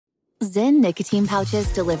Zyn nicotine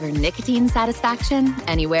pouches deliver nicotine satisfaction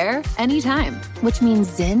anywhere, anytime, which means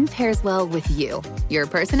Zyn pairs well with you, your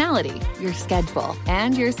personality, your schedule,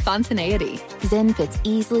 and your spontaneity. Zyn fits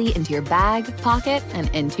easily into your bag, pocket, and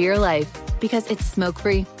into your life because it's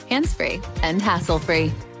smoke-free, hands-free, and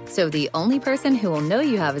hassle-free. So the only person who will know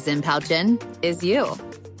you have a Zyn pouch in is you.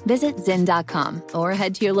 Visit Zyn.com or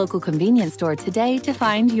head to your local convenience store today to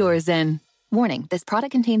find your Zyn. Warning, this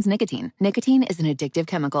product contains nicotine. Nicotine is an addictive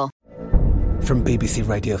chemical. From BBC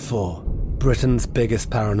Radio 4, Britain's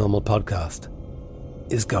biggest paranormal podcast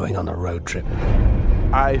is going on a road trip.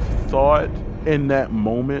 I thought in that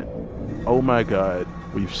moment, oh my God,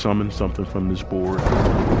 we've summoned something from this board.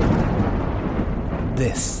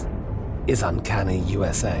 This is Uncanny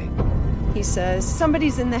USA. He says,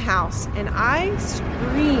 somebody's in the house, and I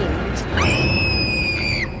screamed.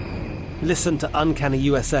 Listen to Uncanny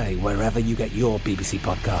USA wherever you get your BBC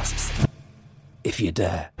podcasts, if you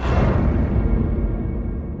dare.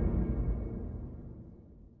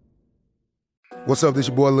 What's up, this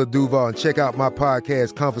your boy Lil Duval, and check out my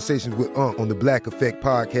podcast, Conversations with Unc, on the Black Effect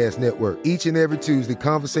Podcast Network. Each and every Tuesday,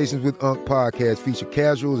 Conversations with Unc podcast feature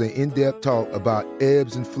casuals and in-depth talk about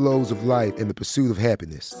ebbs and flows of life and the pursuit of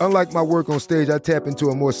happiness. Unlike my work on stage, I tap into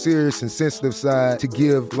a more serious and sensitive side to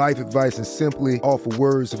give life advice and simply offer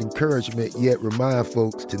words of encouragement, yet remind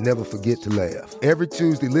folks to never forget to laugh. Every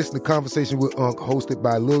Tuesday, listen to Conversations with Unc, hosted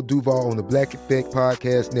by Lil Duval on the Black Effect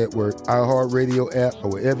Podcast Network, iHeartRadio app, or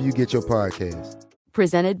wherever you get your podcasts.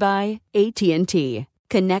 Presented by AT&T.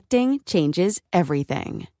 Connecting changes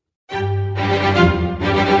everything.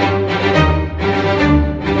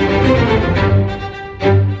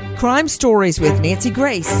 Crime Stories with Nancy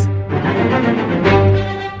Grace.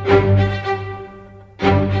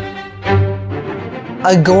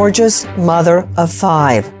 A gorgeous mother of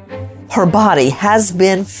 5. Her body has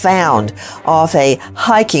been found off a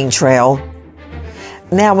hiking trail.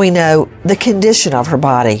 Now we know the condition of her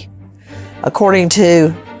body. According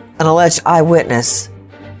to an alleged eyewitness,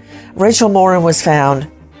 Rachel Morin was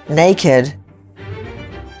found naked,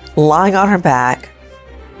 lying on her back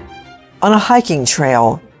on a hiking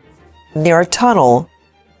trail near a tunnel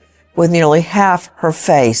with nearly half her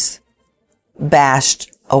face bashed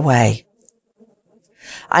away.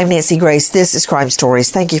 I'm Nancy Grace. This is Crime Stories.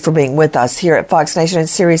 Thank you for being with us here at Fox Nation and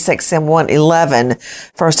Sirius XM 111.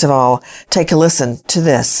 First of all, take a listen to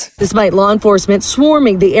this. Despite law enforcement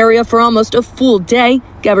swarming the area for almost a full day,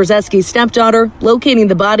 Gabrzeski's stepdaughter locating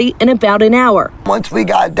the body in about an hour. Once we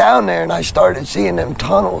got down there and I started seeing them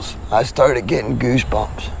tunnels, I started getting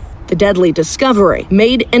goosebumps. The deadly discovery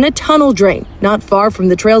made in a tunnel drain not far from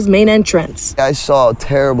the trail's main entrance. I saw a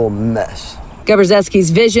terrible mess.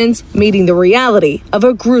 Gabrzeski's visions meeting the reality of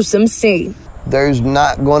a gruesome scene. There's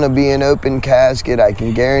not going to be an open casket, I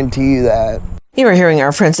can guarantee you that. You are hearing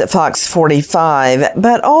our friends at Fox 45,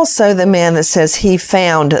 but also the man that says he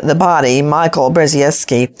found the body, Michael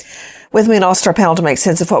Gabrzeski. With me an all-star panel to make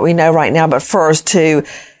sense of what we know right now, but first to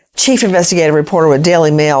Chief Investigative Reporter with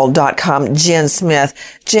DailyMail.com, Jen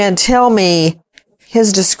Smith. Jen, tell me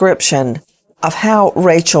his description of how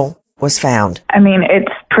Rachel was found. I mean,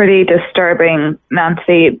 it's pretty disturbing,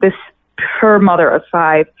 Nancy. This her mother of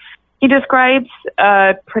 5. He describes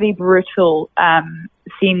a pretty brutal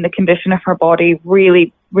scene, the condition of her body,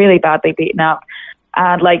 really, really badly beaten up.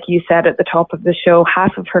 And like you said at the top of the show,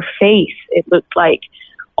 half of her face, it looked like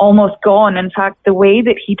almost gone. In fact, the way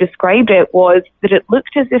that he described it was that it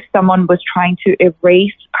looked as if someone was trying to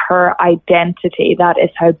erase her identity. That is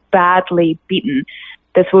how badly beaten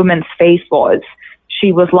this woman's face was.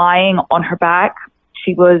 She was lying on her back,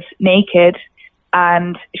 she was naked,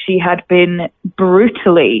 and she had been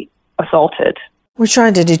brutally assaulted. We're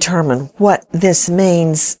trying to determine what this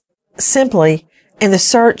means simply in the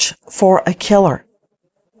search for a killer.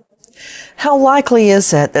 How likely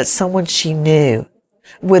is it that someone she knew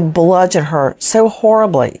would bludgeon her so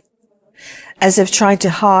horribly, as if trying to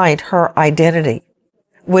hide her identity,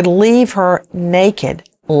 would leave her naked,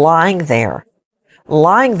 lying there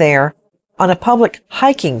on a public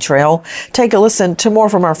hiking trail? Take a listen to more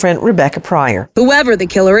from our friend Rebecca Pryor. Whoever the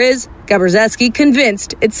killer is, Gabrzeski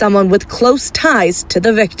convinced it's someone with close ties to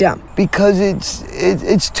the victim. Because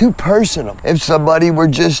it's too personal. If somebody were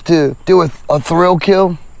just to do a thrill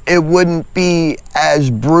kill, it wouldn't be as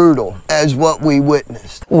brutal as what we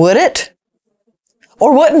witnessed. Would it?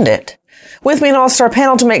 Or wouldn't it? With me an all-star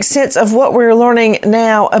panel to make sense of what we're learning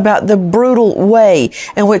now about the brutal way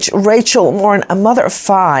in which Rachel Morin, a mother of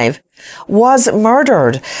 5, was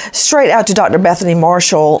murdered. Straight out to Dr. Bethany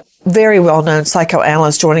Marshall. very well-known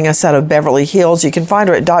psychoanalyst joining us out of Beverly Hills. You can find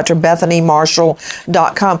her at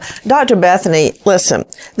drbethanymarshall.com. Dr. Bethany, listen,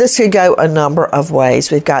 this could go a number of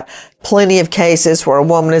ways. We've got plenty of cases where a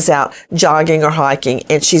woman is out jogging or hiking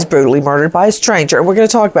and she's brutally murdered by a stranger. And we're going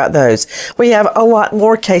to talk about those. We have a lot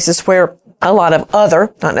more cases where a lot of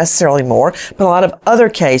other, not necessarily more, but a lot of other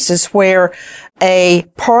cases where a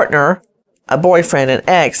partner, a boyfriend, an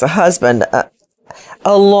ex, a husband,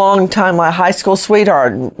 a long time, like high school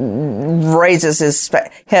sweetheart, raises his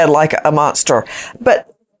head like a monster. But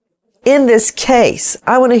in this case,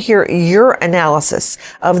 I want to hear your analysis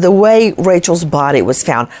of the way Rachel's body was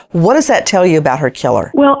found. What does that tell you about her killer?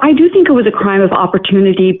 Well, I do think it was a crime of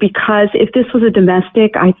opportunity, because if this was a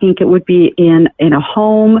domestic, I think it would be in a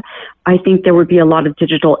home. I think there would be a lot of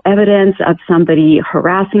digital evidence of somebody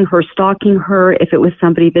harassing her, stalking her, if it was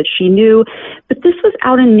somebody that she knew. But this was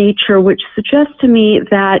out in nature, which suggests to me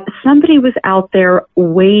that somebody was out there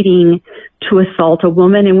waiting to assault a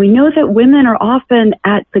woman. And we know that women are often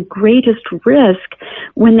at the greatest risk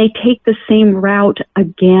when they take the same route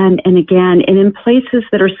again and again, and in places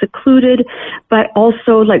that are secluded, but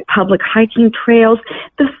also like public hiking trails.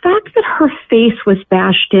 The fact that her face was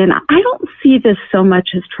bashed in, I don't see this so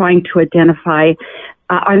much as trying to identify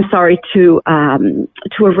to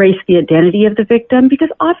erase the identity of the victim, because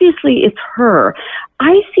obviously it's her.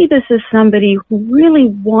 I see this as somebody who really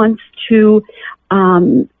wants to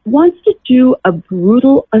do a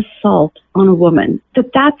brutal assault on a woman.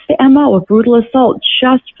 That's the MO, a brutal assault,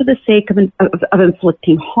 just for the sake of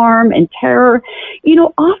inflicting harm and terror. You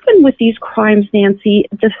know, often with these crimes, Nancy,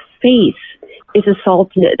 the face is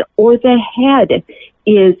assaulted, or the head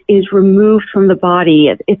is removed from the body.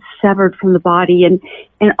 It's severed from the body. And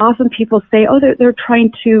often people say, oh, they're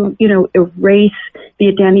trying to, erase the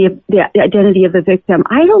identity of the victim.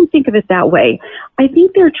 I don't think of it that way. I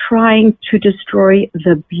think they're trying to destroy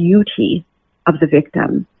the beauty of the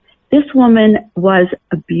victim. This woman was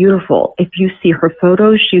beautiful. If you see her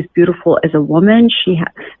photos, she's beautiful as a woman. She had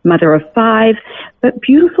mother of 5, but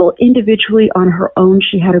beautiful individually on her own.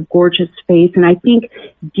 She had a gorgeous face. And I think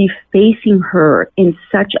defacing her in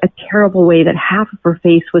such a terrible way that half of her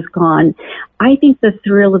face was gone, I think the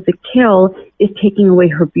thrill of the kill is taking away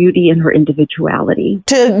her beauty and her individuality.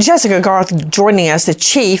 To Jessica Garth joining us, the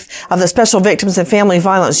chief of the Special Victims and Family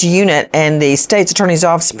Violence Unit and the State's Attorney's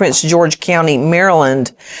Office, Prince George County,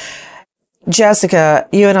 Maryland. Jessica,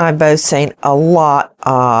 you and I have both seen a lot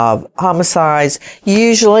of homicides,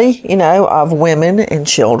 usually, of women and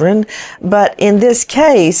children. But in this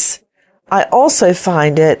case, I also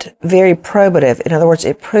find it very probative. In other words,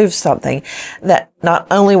 it proves something, that not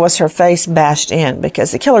only was her face bashed in,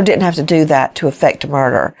 because the killer didn't have to do that to effect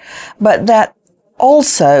murder, but that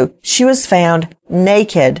also she was found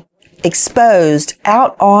naked, exposed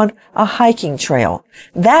out on a hiking trail.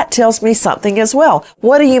 That tells me something as well.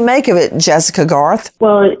 What do you make of it, Jessica Garth?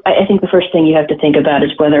 Well, I think the first thing you have to think about is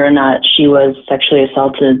whether or not she was sexually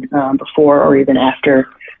assaulted before or even after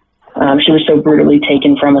she was so brutally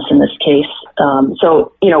taken from us in this case.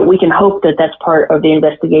 So, we can hope that that's part of the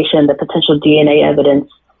investigation, that potential DNA evidence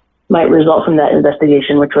might result from that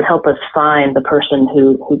investigation, which would help us find the person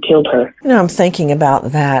who killed her. I'm thinking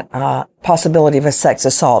about that possibility of a sex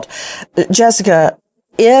assault. Jessica,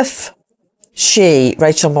 if she,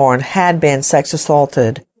 Rachel Morin, had been sex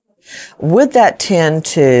assaulted, would that tend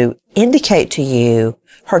to indicate to you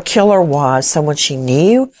her killer was someone she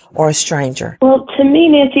knew or a stranger? Well, to me,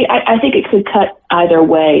 Nancy, I think it could cut either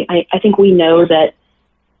way. I think we know that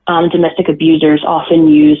domestic abusers often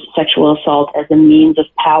use sexual assault as a means of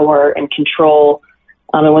power and control.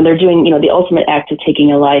 And when they're doing, the ultimate act of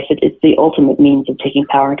taking a life, it's the ultimate means of taking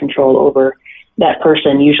power and control over that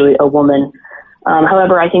person, usually a woman.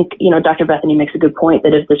 However, I think, Dr. Bethany makes a good point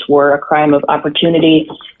that if this were a crime of opportunity,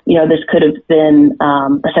 this could have been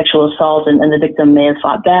a sexual assault and the victim may have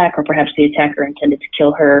fought back, or perhaps the attacker intended to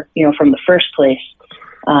kill her, from the first place.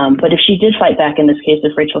 But if she did fight back in this case,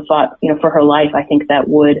 if Rachel fought, for her life, I think that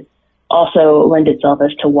would also lend itself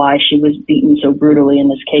as to why she was beaten so brutally in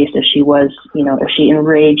this case, if she was, if she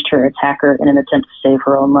enraged her attacker in an attempt to save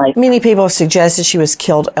her own life. Many people have suggested she was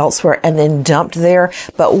killed elsewhere and then dumped there.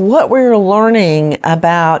 But what we're learning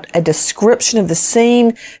about a description of the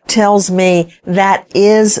scene tells me that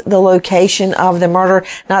is the location of the murder,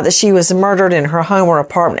 not that she was murdered in her home or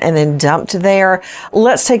apartment and then dumped there.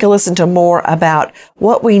 Let's take a listen to more about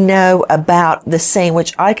what we know about the scene,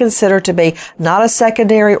 which I consider to be not a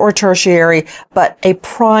secondary or tertiary, but a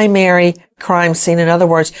primary crime scene. In other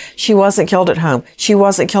words, she wasn't killed at home. She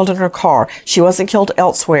wasn't killed in her car. She wasn't killed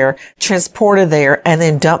elsewhere, transported there, and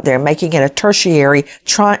then dumped there, making it a tertiary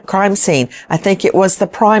crime scene. I think it was the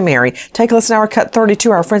primary. Take a listen to our cut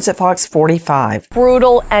 32, our friends at Fox 45.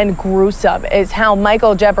 Brutal and gruesome is how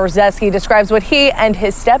Michael Jabrzeski describes what he and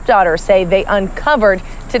his stepdaughter say they uncovered.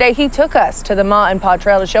 Today, he took us to the Ma and Pa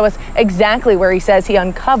Trail to show us exactly where he says he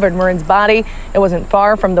uncovered Morin's body. It wasn't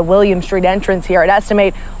far from the William Street entrance here. I'd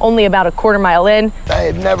estimate only about a quarter-mile in. I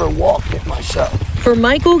had never walked it myself. For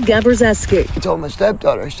Michael Jabrzeski, I told my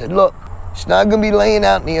stepdaughter, I said, look, it's not going to be laying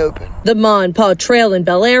out in the open. The Ma and Pa Trail in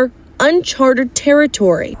Bel Air, uncharted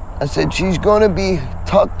territory. I said, she's going to be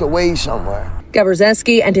tucked away somewhere.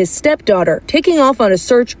 Jabrzeski and his stepdaughter taking off on a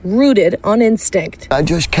search rooted on instinct. I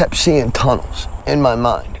just kept seeing tunnels in my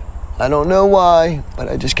mind. I don't know why, but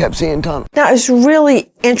I just kept seeing tunnels. Now, it's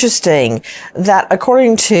really interesting that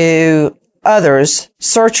according to others,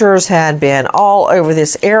 searchers had been all over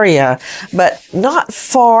this area, but not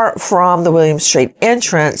far from the William Street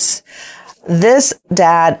entrance, this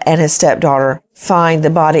dad and his stepdaughter find the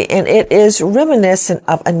body, and it is reminiscent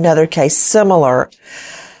of another case similar.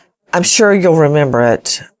 I'm sure you'll remember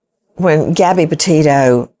it. When Gabby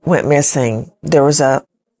Petito went missing, there was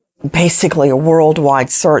basically a worldwide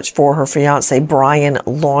search for her fiance, Brian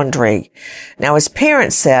Laundrie. Now, his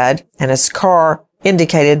parents said, and his car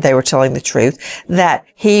indicated they were telling the truth, that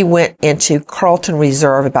he went into Carlton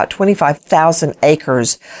Reserve, about 25,000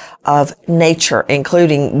 acres of nature,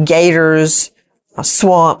 including gators,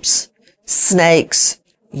 swamps, snakes,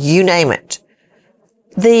 you name it.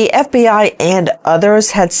 The FBI and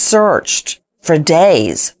others had searched for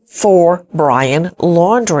days for Brian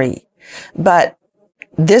Laundrie. But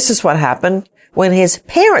this is what happened when his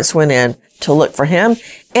parents went in to look for him,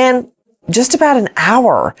 and just about an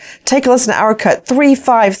hour. Take a listen to our cut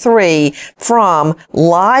 353 from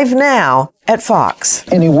Live Now at Fox.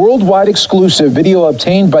 In a worldwide exclusive video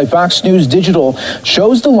obtained by Fox News Digital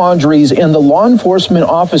shows the Laundries and the law enforcement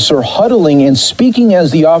officer huddling and speaking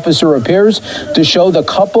as the officer appears to show the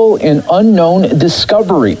couple an unknown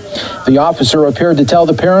discovery. The officer appeared to tell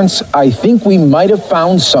the parents, "I think we might have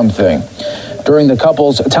found something." During the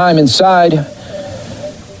couple's time inside,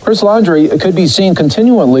 Chris Laundrie could be seen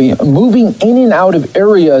continually moving in and out of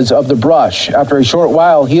areas of the brush. After a short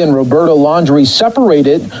while, he and Roberta Laundrie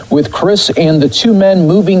separated, with Chris and the two men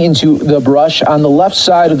moving into the brush on the left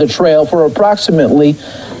side of the trail for approximately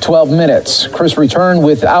 12 minutes. Chris returned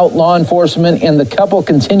without law enforcement, and the couple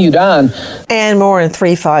continued on. And more in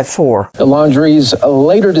 354. The Laundries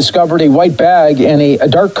later discovered a white bag and a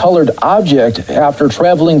dark-colored object after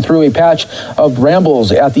traveling through a patch of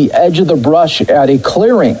brambles at the edge of the brush at a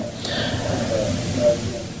clearing.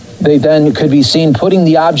 They then could be seen putting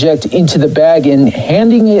the object into the bag and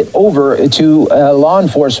handing it over to a law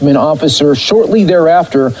enforcement officer shortly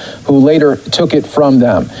thereafter, who later took it from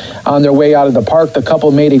them. On their way out of the park, the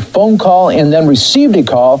couple made a phone call and then received a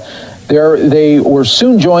call. There, they were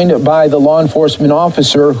soon joined by the law enforcement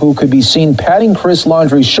officer, who could be seen patting Chris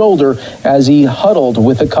Laundrie's shoulder as he huddled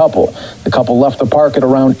with the couple. The couple left the park at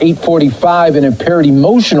around 8:45 and appeared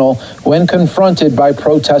emotional when confronted by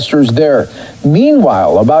protesters there.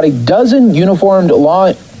 Meanwhile, about a dozen uniformed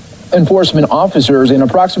law enforcement officers and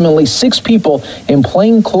approximately 6 people in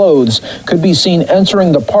plain clothes could be seen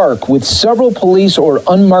entering the park, with several police or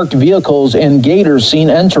unmarked vehicles and gators seen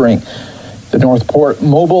entering. The Northport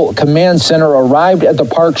Mobile Command Center arrived at the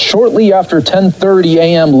park shortly after 10:30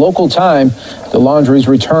 a.m. local time. The Laundries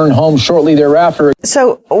returned home shortly thereafter.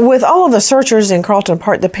 So with all of the searchers in Carlton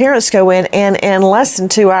Park, the parents go in, and in less than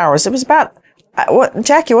 2 hours, it was about,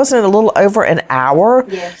 Jackie, wasn't it a little over an hour?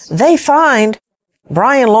 Yes. They find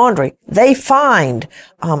Brian Laundrie. They find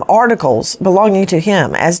articles belonging to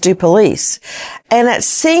him, as do police. And that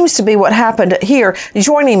seems to be what happened here.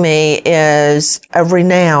 Joining me is a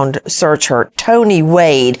renowned searcher, Tony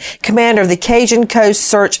Wade, commander of the Cajun Coast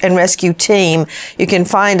Search and Rescue Team. You can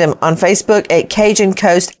find him on Facebook at Cajun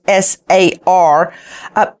Coast SAR.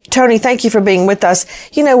 Tony, thank you for being with us.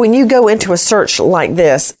 You know, when you go into a search like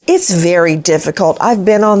this, it's very difficult. I've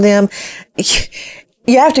been on them.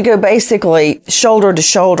 You have to go basically shoulder to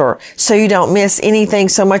shoulder so you don't miss anything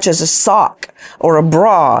so much as a sock or a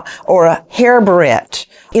bra or a hair barrette.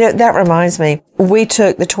 You know, that reminds me, we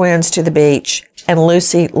took the twins to the beach and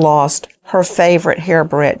Lucy lost her favorite hair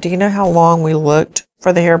barrette. Do you know how long we looked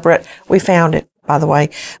for the hair barrette? We found it, by the way.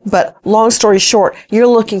 But long story short, you're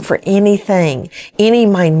looking for anything, any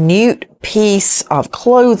minute piece of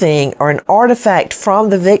clothing or an artifact from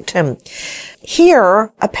the victim.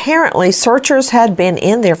 Here, apparently, searchers had been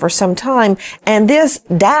in there for some time, and this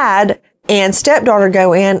dad and stepdaughter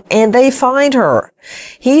go in and they find her.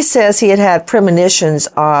 He says he had premonitions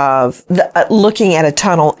of looking at a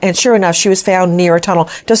tunnel, and sure enough, she was found near a tunnel.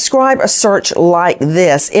 Describe a search like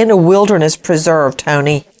this in a wilderness preserve,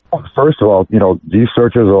 Tony. First of all, these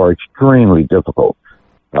searches are extremely difficult.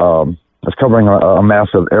 It's covering a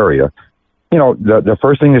massive area. The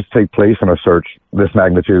first thing that take place in a search this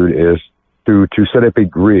magnitude is to set up a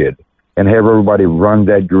grid and have everybody run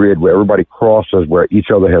that grid where everybody crosses where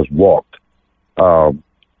each other has walked.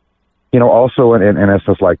 Also in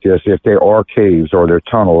instances like this, if there are caves or there are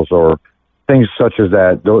tunnels or things such as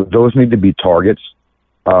that, those need to be targets.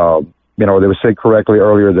 They were said correctly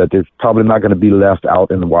earlier that they're probably not going to be left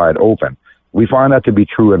out in the wide open. We find that to be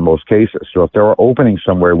true in most cases. So if there are openings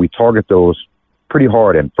somewhere, we target those pretty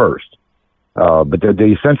hard in first. But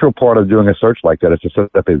the essential part of doing a search like that is to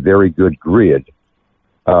set up a very good grid,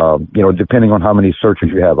 depending on how many searches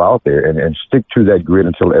you have out there, and stick to that grid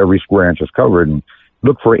until every square inch is covered and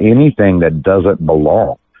look for anything that doesn't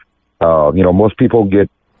belong. Most people get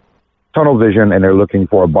tunnel vision and they're looking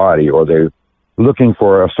for a body, or they're looking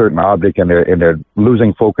for a certain object and they're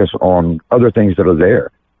losing focus on other things that are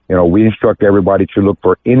there. We instruct everybody to look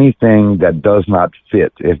for anything that does not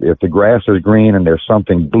fit. If the grass is green and there's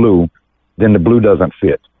something blue, then the blue doesn't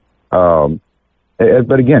fit.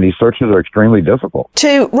 But again, these searches are extremely difficult.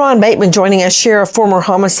 To Ron Bateman joining us, sheriff, former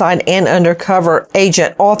homicide and undercover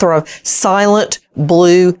agent, author of Silent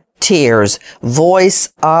Blue Tears,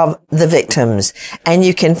 Voice of the Victims. And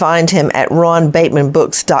you can find him at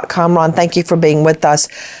ronbatemanbooks.com. Ron, thank you for being with us.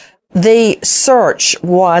 The search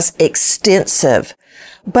was extensive,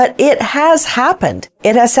 but it has happened.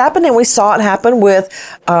 It has happened, and we saw it happen with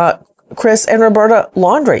Chris and Roberta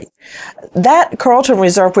Laundrie. That Carlton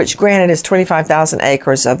Reserve, which granted is 25,000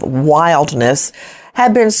 acres of wildness,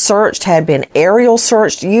 had been searched, had been aerial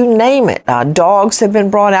searched, you name it. Dogs have been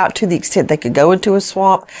brought out to the extent they could go into a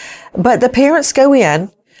swamp. But the parents go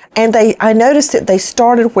in, and I noticed that they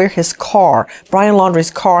started where his car, Brian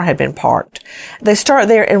Laundrie's car, had been parked. They start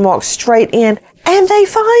there and walk straight in, and they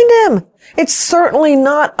find him. It's certainly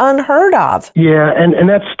not unheard of. Yeah, and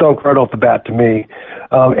that stunk right off the bat to me.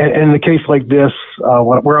 And in a case like this,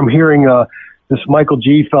 where I'm hearing this Michael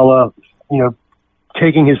G. fella,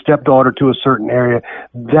 taking his stepdaughter to a certain area,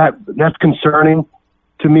 that's concerning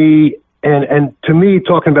to me. And to me,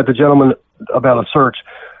 talking about the gentleman about a search,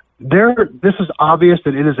 this is obvious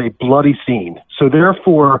that it is a bloody scene. So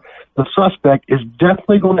therefore, the suspect is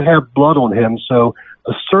definitely going to have blood on him. So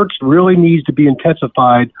a search really needs to be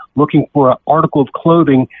intensified, looking for an article of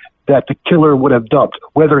clothing that the killer would have dumped,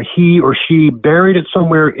 whether he or she buried it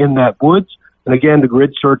somewhere in that woods. And again, the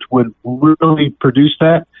grid search would really produce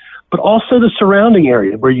that, but also the surrounding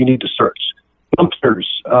area where you need to search. Dumpsters,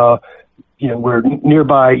 where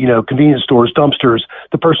nearby, convenience stores, dumpsters,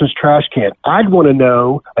 the person's trash can. I'd want to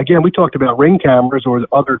know, again, we talked about Ring cameras or the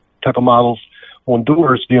other type of models on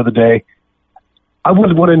doors the other day. I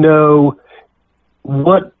would want to know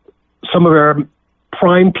what some of our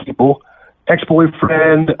prime people,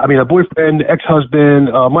 boyfriend,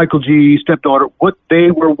 ex-husband, Michael G., stepdaughter, what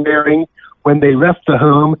they were wearing when they left the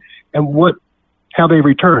home, and how they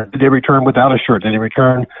returned. Did they return without a shirt? Did they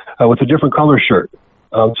return with a different color shirt?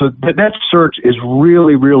 So that search is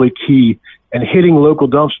really, really key, and hitting local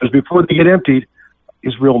dumpsters before they get emptied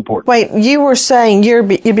is real important. Wait, you were saying you'd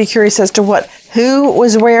be curious as to who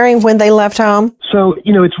was wearing when they left home? So,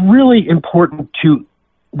 it's really important to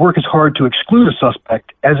work as hard to exclude a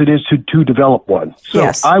suspect as it is to develop one. So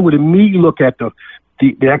yes. I would immediately look at the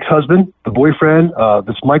ex-husband, the boyfriend,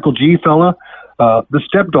 this Michael G. fella, the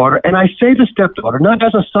stepdaughter, and I say the stepdaughter not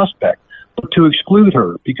as a suspect, but to exclude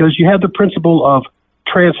her, because you have the principle of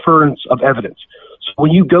transference of evidence. So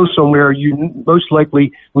when you go somewhere, you most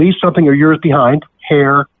likely leave something of yours behind,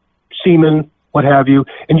 hair, semen, what have you,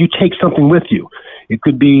 and you take something with you. It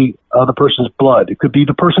could be the person's blood. It could be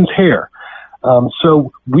the person's hair.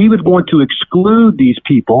 So we would want to exclude these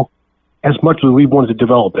people as much as we wanted to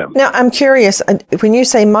develop them. Now, I'm curious, when you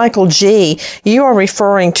say Michael G., you are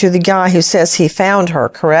referring to the guy who says he found her,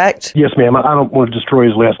 correct? Yes, ma'am. I don't want to destroy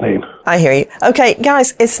his last name. I hear you. Okay,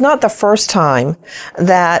 guys, it's not the first time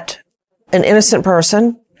that an innocent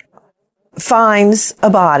person finds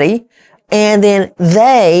a body, and then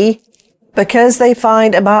they, because they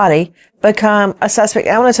find a body, become a suspect.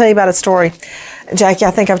 I want to tell you about a story. Jackie,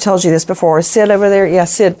 I think I've told you this before. Sid over there? Yeah,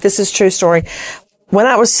 Sid, this is a true story. When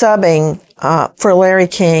I was subbing for Larry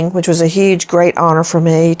King, which was a huge, great honor for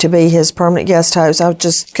me to be his permanent guest host, I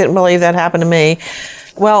just couldn't believe that happened to me.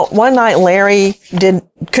 Well, one night Larry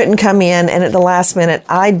couldn't come in, and at the last minute,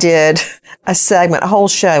 I did a segment, a whole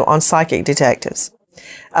show on psychic detectives,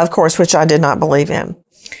 of course, which I did not believe in.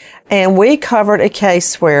 And we covered a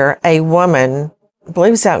case where a woman, I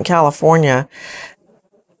believe it's out in California,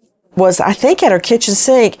 was, I think, at her kitchen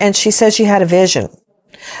sink, and she said she had a vision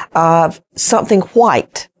of something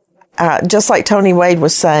white. Just like Tony Wade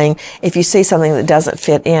was saying, if you see something that doesn't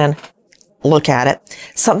fit in, look at it.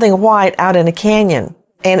 Something white out in a canyon.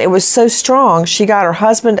 And it was so strong, she got her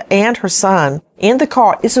husband and her son in the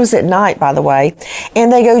car. This was at night, by the way.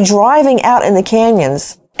 And they go driving out in the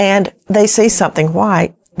canyons, and they see something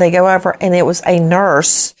white. They go over, and it was a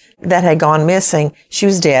nurse that had gone missing. She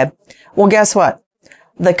was dead. Well, guess what?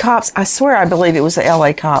 The cops, I swear I believe it was the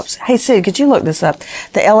LA cops. Hey, Sid, could you look this up?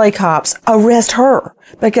 The LA cops arrest her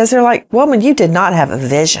because they're like, woman, you did not have a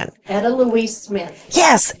vision. Etta Louise Smith.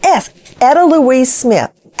 Yes, Etta Louise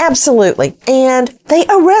Smith. Absolutely. And they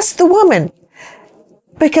arrest the woman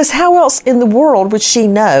because how else in the world would she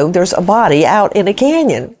know there's a body out in a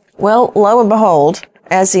canyon? Well, lo and behold,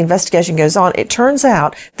 as the investigation goes on, it turns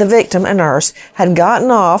out the victim, a nurse, had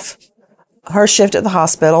gotten off her shift at the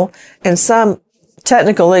hospital, and some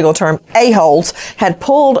technical legal term, a-holes, had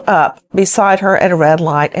pulled up beside her at a red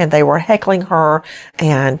light, and they were heckling her,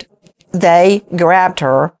 and they grabbed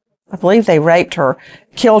her. I believe they raped her,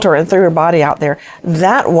 killed her, and threw her body out there.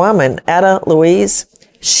 That woman, Etta Louise,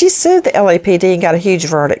 she sued the LAPD and got a huge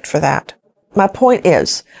verdict for that. My point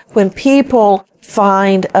is, when people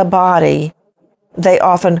find a body, they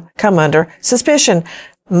often come under suspicion.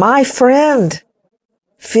 My friend,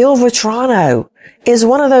 Phil Vitrano, is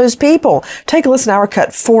one of those people. Take a listen to our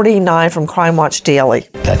cut 49 from Crime Watch Daily.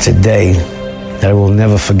 That's a day that I will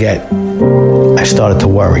never forget. I started to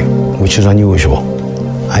worry, which is unusual.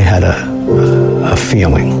 I had a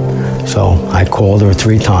feeling. So I called her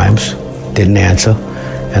 3 times, didn't answer,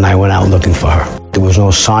 and I went out looking for her. There was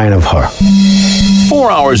no sign of her.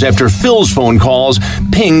 4 hours after Phil's phone calls,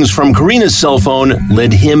 pings from Karina's cell phone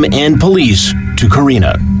led him and police to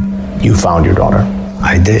Karina. You found your daughter?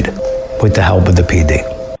 I did, with the help of the PD.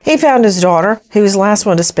 He found his daughter. He was the last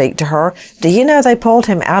one to speak to her. Do you know they pulled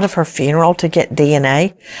him out of her funeral to get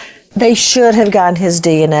DNA? They should have gotten his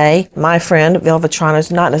DNA, my friend, Phil Vitrano's,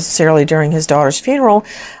 not necessarily during his daughter's funeral,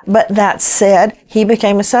 but that said, he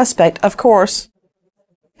became a suspect. Of course,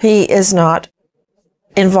 he is not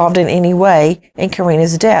involved in any way in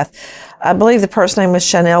Karina's death. I believe the person's name was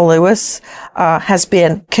Chanel Lewis, has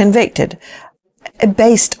been convicted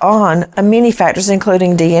based on many factors,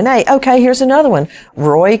 including DNA. Okay, here's another one.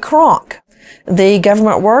 Roy Kronk, the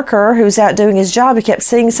government worker who's out doing his job. He kept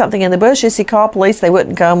seeing something in the bushes. He called police. They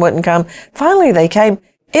wouldn't come. Finally, they came.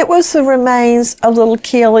 It was the remains of little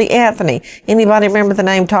Kelly Anthony. Anybody remember the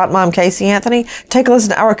name Top Mom Casey Anthony? Take a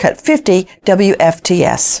listen to our cut 50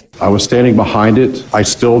 WFTS. I was standing behind it. I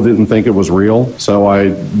still didn't think it was real, so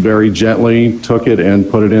I very gently took it and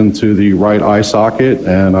put it into the right eye socket,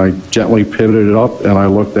 and I gently pivoted it up, and I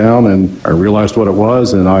looked down, and I realized what it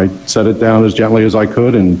was, and I set it down as gently as I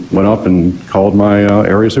could and went up and called my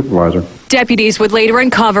area supervisor. Deputies would later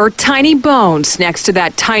uncover tiny bones next to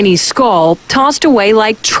that tiny skull, tossed away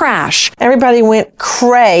like trash. Everybody went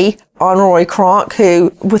cray on Roy Kronk,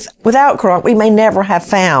 who, without Kronk, we may never have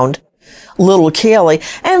found little Kelly.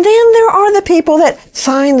 And then there are the people that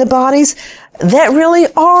find the bodies that really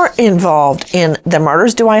are involved in the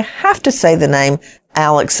murders. Do I have to say the name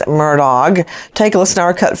Alex Murdaugh? Take a listen to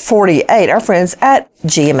our cut 48, our friends at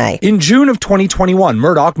GMA. In June of 2021,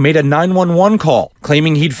 Murdaugh made a 911 call,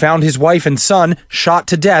 claiming he'd found his wife and son shot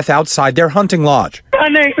to death outside their hunting lodge. My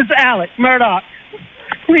name is Alex Murdaugh.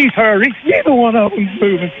 Please hurry. Neither one of them's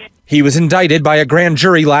moving. He was indicted by a grand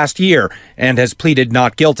jury last year and has pleaded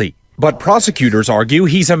not guilty. But prosecutors argue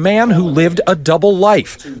he's a man who lived a double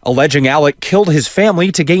life, alleging Alec killed his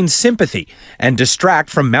family to gain sympathy and distract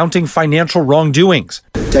from mounting financial wrongdoings.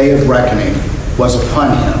 The day of reckoning was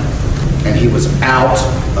upon him, and he was out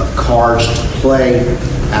of cards to play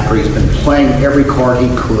after he's been playing every card he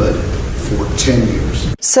could for 10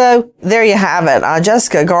 years. So there you have it.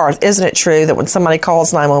 Jessica Garth, isn't it true that when somebody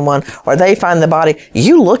calls 911 or they find the body,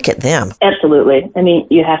 you look at them? Absolutely. I mean,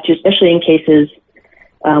 you have to, especially in cases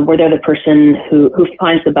where they're the person who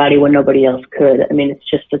finds the body when nobody else could. I mean, it's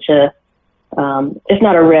just such a, if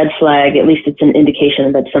not a red flag, at least it's an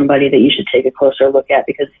indication that somebody that you should take a closer look at,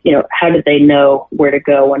 because, you know, how did they know where to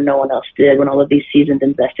go when no one else did, when all of these seasoned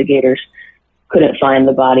investigators couldn't find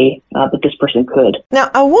the body, but this person could.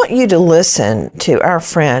 Now, I want you to listen to our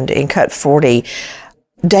friend in Cut 40,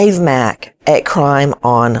 Dave Mack at Crime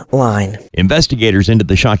Online. Investigators into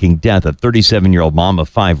the shocking death of 37-year-old mom of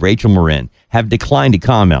 5, Rachel Morin, have declined to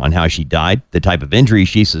comment on how she died, the type of injury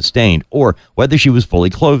she sustained, or whether she was fully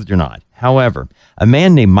clothed or not. However, a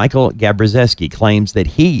man named Michael Gabrzeski claims that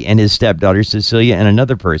he and his stepdaughter Cecilia and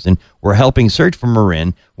another person were helping search for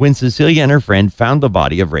Morin when Cecilia and her friend found the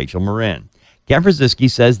body of Rachel Morin. Gabrzeski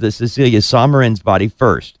says that Cecilia saw Morin's body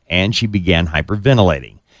first, and she began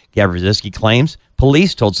hyperventilating. Gabrzeski claims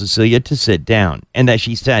police told Cecilia to sit down, and that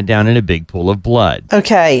she sat down in a big pool of blood.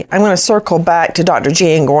 Okay, I'm going to circle back to Dr.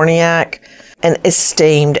 Jan Gorniak, an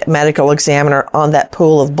esteemed medical examiner on that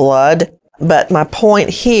pool of blood. But my point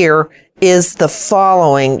here is the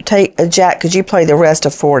following. Jack, could you play the rest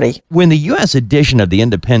of 40? When the U.S. edition of The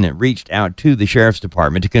Independent reached out to the Sheriff's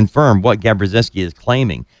Department to confirm what Gabrzeski is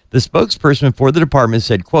claiming, the spokesperson for the department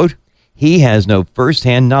said, quote, "He has no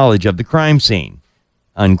firsthand knowledge of the crime scene,"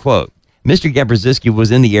 unquote. Mr. Gabrzeski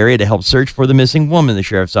was in the area to help search for the missing woman, the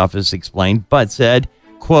sheriff's office explained, but said,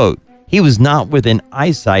 quote, "He was not within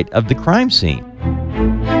eyesight of the crime scene."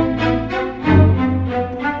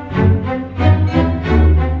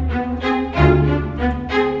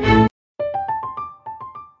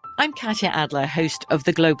 I'm Katya Adler, host of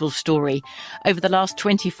The Global Story. Over the last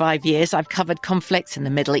 25 years, I've covered conflicts in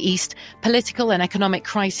the Middle East, political and economic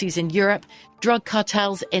crises in Europe, drug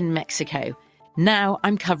cartels in Mexico. Now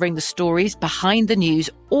I'm covering the stories behind the news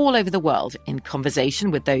all over the world in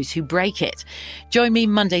conversation with those who break it. Join me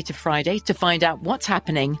Monday to Friday to find out what's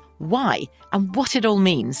happening, why, and what it all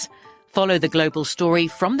means. Follow The Global Story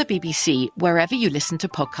from the BBC wherever you listen to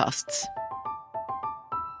podcasts.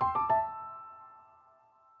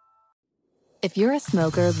 If you're a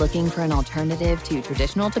smoker looking for an alternative to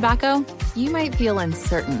traditional tobacco, you might feel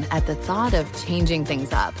uncertain at the thought of changing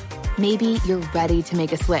things up. Maybe you're ready to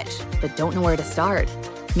make a switch, but don't know where to start.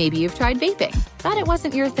 Maybe you've tried vaping, thought it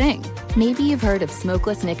wasn't your thing. Maybe you've heard of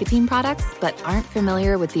smokeless nicotine products, but aren't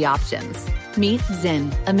familiar with the options. Meet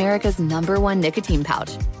Zyn, America's #1 nicotine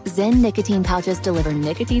pouch. Zyn nicotine pouches deliver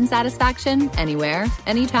nicotine satisfaction anywhere,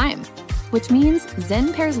 anytime. Which means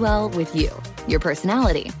Zyn pairs well with you, your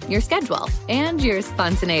personality, your schedule, and your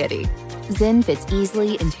spontaneity. Zyn fits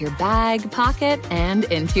easily into your bag, pocket, and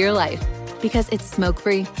into your life. Because it's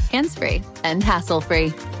smoke-free, hands-free, and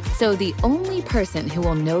hassle-free. So the only person who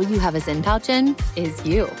will know you have a Zyn pouch in is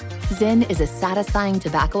you. Zyn is a satisfying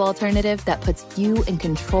tobacco alternative that puts you in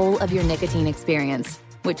control of your nicotine experience,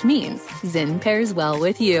 which means Zyn pairs well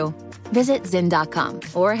with you. Visit Zyn.com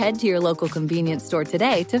or head to your local convenience store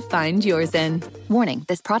today to find your Zyn. Warning,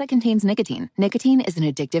 this product contains nicotine. Nicotine is an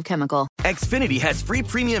addictive chemical. Xfinity has free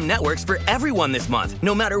premium networks for everyone this month,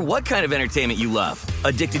 no matter what kind of entertainment you love.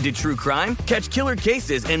 Addicted to true crime? Catch killer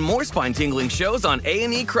cases and more spine-tingling shows on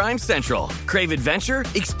A&E Crime Central. Crave adventure?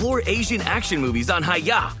 Explore Asian action movies on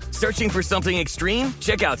Hi-Ya. Searching for something extreme?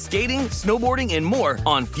 Check out skating, snowboarding, and more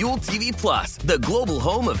on Fuel TV Plus, the global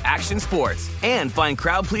home of action sports. And find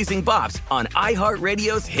crowd-pleasing bops on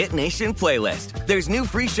iHeartRadio's Hit Nation playlist. There's new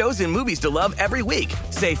free shows and movies to love every week.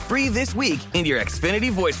 Say free this week in your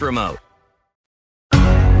Xfinity voice remote.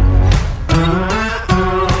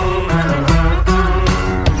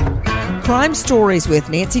 Crime Stories with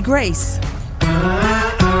Nancy Grace.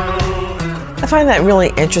 I find that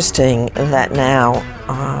really interesting that now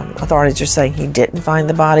authorities are saying he didn't find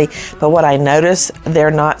the body. But what I notice,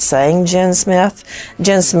 they're not saying Jen Smith.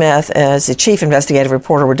 Jen Smith is the chief investigative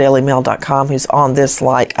reporter with DailyMail.com who's on this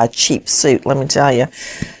like a cheap suit, let me tell you.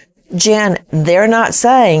 Jen, they're not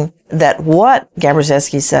saying that what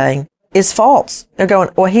Gabrzeski's saying is false. They're going,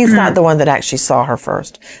 well, he's not the one that actually saw her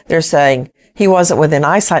first. They're saying he wasn't within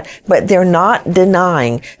eyesight, but they're not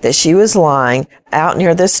denying that she was lying out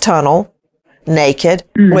near this tunnel, naked,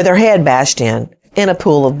 with her head bashed in a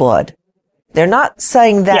pool of blood. They're not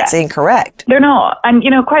saying that's incorrect. They're not. And,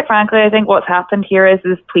 quite frankly, I think what's happened here is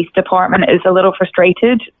this police department is a little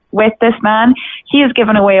frustrated with this man. He has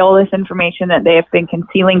given away all this information that they have been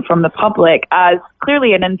concealing from the public as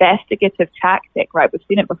clearly an investigative tactic, right? We've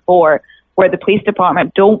seen it before, where the police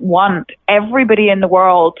department don't want everybody in the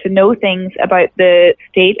world to know things about the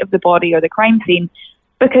state of the body or the crime scene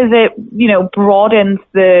because it, broadens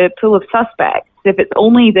the pool of suspects. If it's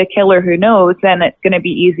only the killer who knows, then it's going to be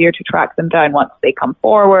easier to track them down once they come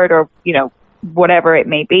forward or, whatever it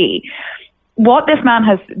may be. What this man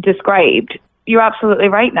has described, you're absolutely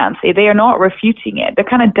right, Nancy. They are not refuting it. They're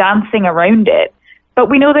kind of dancing around it. But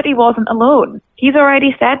we know that he wasn't alone. He's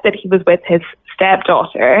already said that he was with his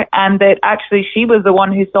stepdaughter and that actually she was the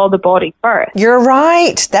one who saw the body first. You're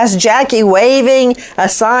right. That's Jackie waving a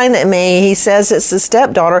sign at me. He says it's his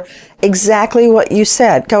stepdaughter. Exactly what you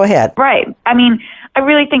said. Go ahead. Right. I mean, I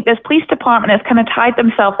really think this police department has kind of tied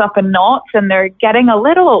themselves up in knots and they're getting a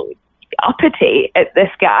little uppity at this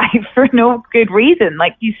guy for no good reason.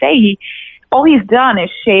 Like you say, all he's done is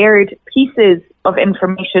shared pieces of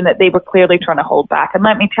information that they were clearly trying to hold back. And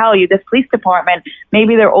let me tell you, this police department,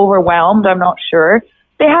 maybe they're overwhelmed, I'm not sure.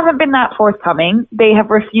 They haven't been that forthcoming. They have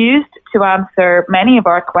refused to answer many of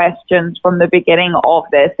our questions from the beginning of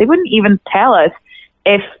this. They wouldn't even tell us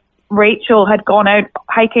if Rachel had gone out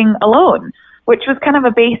hiking alone, which was kind of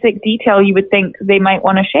a basic detail you would think they might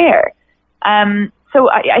want to share. So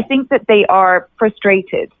I think that they are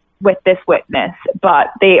frustrated with this witness,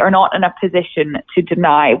 but they are not in a position to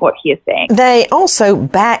deny what he is saying. They also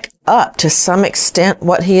back up to some extent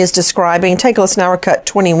what he is describing. Take a listen now, cut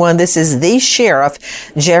 21. This is the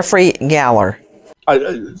Sheriff, Jeffrey Galler.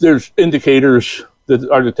 There's indicators that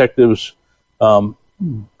our detectives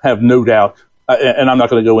have no doubt, and I'm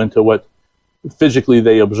not going to go into what physically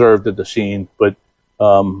they observed at the scene, but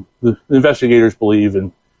the investigators believe,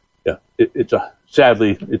 and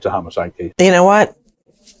sadly, it's a homicide case. You know what?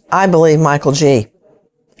 I believe Michael G.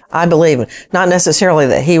 I believe not necessarily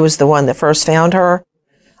that he was the one that first found her.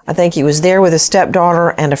 I think he was there with his stepdaughter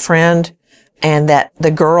and a friend, and that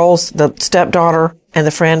the girls, the stepdaughter and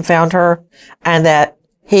the friend found her, and that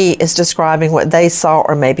he is describing what they saw,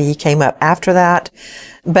 or maybe he came up after that.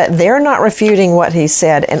 But they're not refuting what he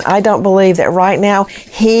said, and I don't believe that right now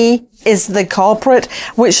he is the culprit,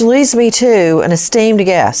 which leads me to an esteemed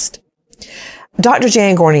guest. Dr.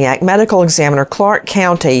 Jan Gorniak, medical examiner, Clark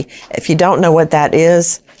County. If you don't know what that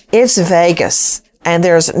is, it's Vegas, and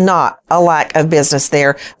there's not a lack of business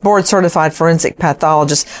there. Board certified forensic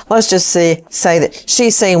pathologist. Let's just say that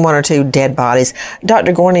she's seen one or two dead bodies.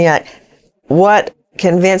 Dr. Gorniak, what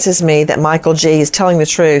convinces me that Michael G. is telling the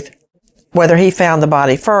truth, whether he found the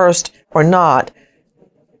body first or not,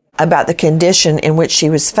 about the condition in which she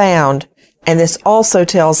was found? And this also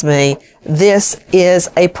tells me this is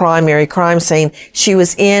a primary crime scene. She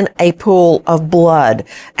was in a pool of blood,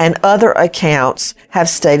 and other accounts have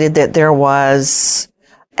stated that there was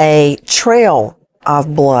a trail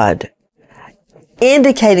of blood,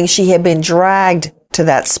 indicating she had been dragged to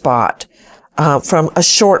that spot from a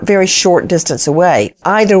very short distance away.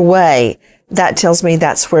 Either way, that tells me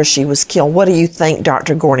that's where she was killed. What do you think,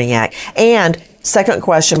 Dr. Gorniak? And second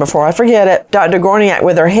question before I forget it, Dr. Gorniak,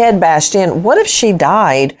 with her head bashed in, what if she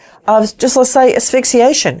died of just, let's say,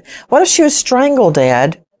 asphyxiation? What if she was strangled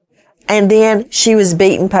dead and then she was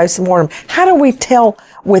beaten post-mortem? How do we tell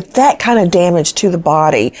with that kind of damage to the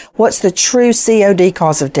body what's the true COD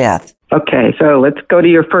cause of death? Okay, so let's go to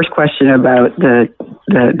your first question about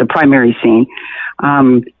the primary scene.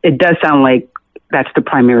 It does sound like that's the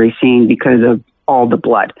primary scene because of all the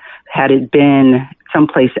blood. Had it been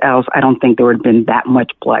someplace else, I don't think there would have been that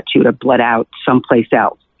much blood. She would have bled out someplace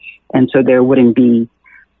else. And so there wouldn't be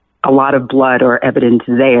a lot of blood or evidence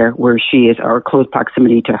there where she is, or close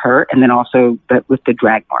proximity to her, and then also with the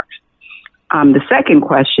drag marks. The second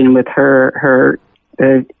question with her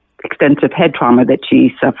extensive head trauma that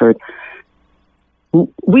she suffered,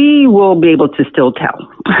 we will be able to still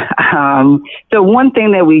tell. So one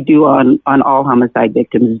thing that we do on all homicide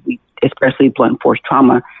victims, especially blunt force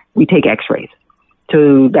trauma, we take x-rays.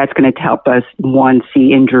 So that's going to help us, one,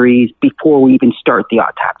 see injuries before we even start the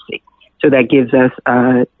autopsy. So that gives us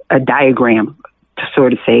a diagram to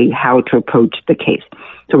sort of say how to approach the case.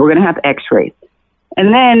 So we're going to have x-rays.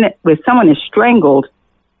 And then if someone is strangled,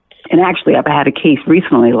 and actually I've had a case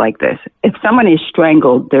recently like this. If someone is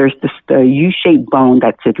strangled, there's the U-shaped bone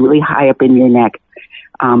that sits really high up in your neck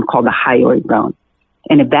called the hyoid bone.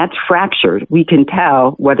 And if that's fractured, we can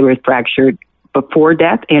tell whether it's fractured before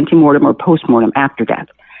death, antemortem, or postmortem after death.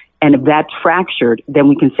 And if that's fractured, then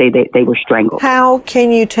we can say that they were strangled. How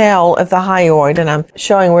can you tell if the hyoid, and I'm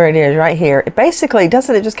showing where it is right here, basically,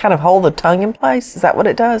 doesn't it just kind of hold the tongue in place? Is that what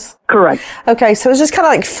it does? Correct. Okay, so it's just kind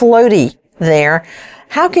of like floaty there.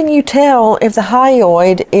 How can you tell if the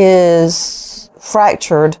hyoid is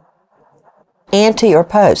fractured ante or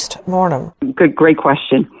post-mortem? Great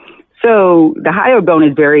question. So the hyoid bone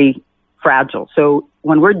is very fragile. So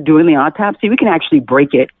when we're doing the autopsy, we can actually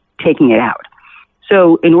break it, taking it out.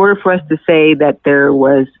 So in order for us to say that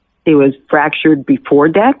it was fractured before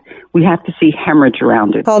death, we have to see hemorrhage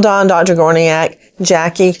around it. Hold on, Dr. Gorniak.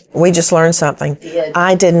 Jackie, we just learned something.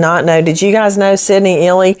 I did not know. Did you guys know, Sydney,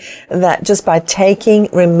 Illy, that just by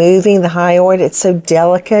removing the hyoid, it's so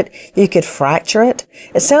delicate, you could fracture it?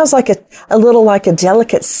 It sounds like a little like a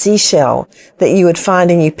delicate seashell that you would find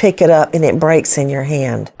and you pick it up and it breaks in your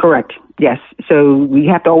hand. Correct. Yes. So we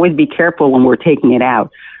have to always be careful when we're taking it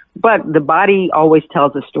out. But the body always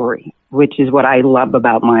tells a story, which is what I love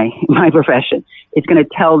about my profession. It's going to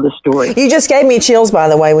tell the story. You just gave me chills, by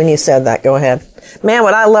the way, when you said that. Go ahead. Man,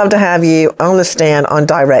 would I love to have you on the stand on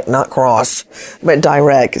direct, not cross, but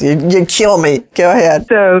direct. You kill me. Go ahead.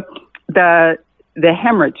 So the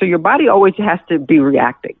hemorrhage, so your body always has to be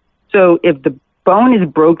reacting. So if the bone is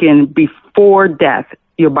broken before death,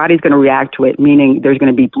 your body's going to react to it, meaning there's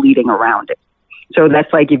going to be bleeding around it. So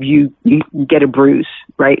that's like if you get a bruise,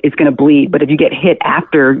 right? It's going to bleed. But if you get hit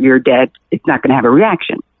after you're dead, it's not going to have a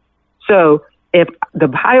reaction. So if the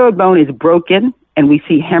hyoid bone is broken and we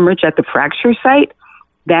see hemorrhage at the fracture site,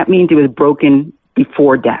 that means it was broken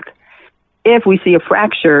before death. If we see a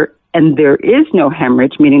fracture and there is no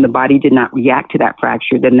hemorrhage, meaning the body did not react to that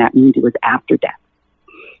fracture, then that means it was after death.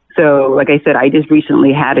 So, like I said, I just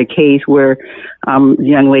recently had a case where the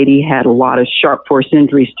young lady had a lot of sharp force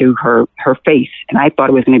injuries to her face, and I thought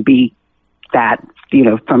it was going to be that,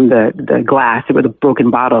 from the glass. It was a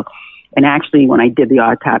broken bottle. And actually, when I did the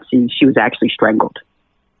autopsy, she was actually strangled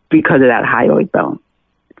because of that hyoid bone.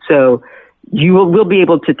 So we'll be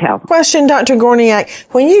able to tell. Question, Dr. Gorniak,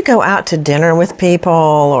 when you go out to dinner with people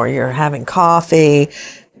or you're having coffee,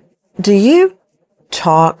 do you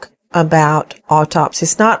talk about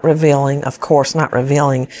autopsies? Not revealing, of course, names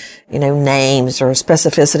or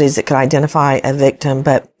specificities that could identify a victim,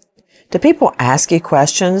 but do people ask you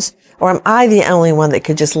questions? Or am I the only one that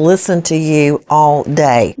could just listen to you all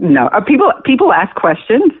day? No, people ask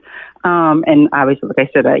questions. And obviously, like I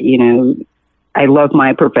said, I love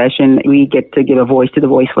my profession. We get to give a voice to the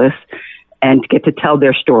voiceless and get to tell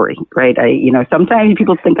their story, right? Sometimes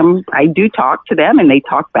people think I do talk to them and they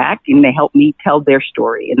talk back and they help me tell their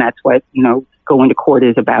story. And that's what, going to court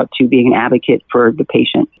is about, too, being an advocate for the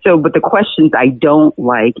patient. So, but the questions I don't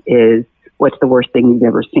like is, what's the worst thing you've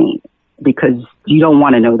ever seen? Because you don't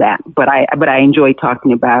want to know that. But I enjoy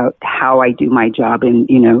talking about how I do my job in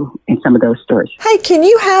some of those stories. Hey, can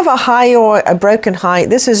you have a broken hyoid?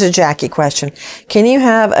 This is a Jackie question. Can you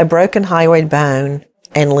have a broken hyoid bone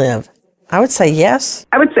and live? I would say yes.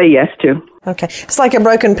 I would say yes, too. Okay. It's like a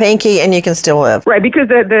broken pinky and you can still live. Right, because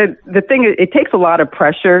the thing is, it takes a lot of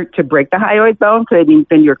pressure to break the hyoid bone, so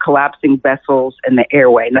then you're collapsing vessels in the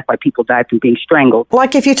airway, and that's why people die from being strangled.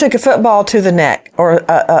 Like if you took a football to the neck or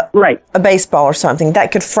a baseball or something,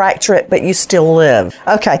 that could fracture it, but you still live.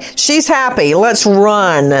 Okay, she's happy. Let's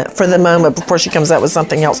run for the moment before she comes up with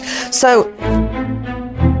something else. So...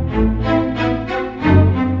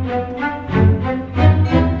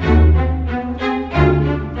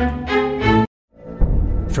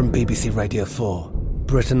 From BBC Radio 4,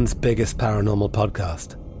 Britain's biggest paranormal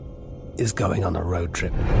podcast is going on a road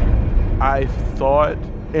trip. I thought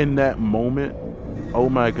in that moment, oh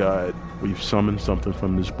my God, we've summoned something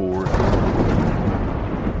from this board.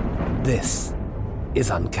 This is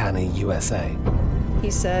Uncanny USA. He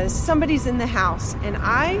says, somebody's in the house, and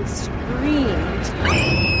I screamed.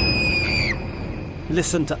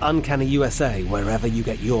 Listen to Uncanny USA wherever you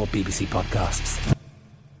get your BBC podcasts,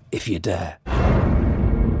 if you dare.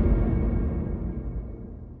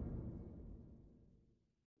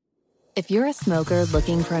 If you're a smoker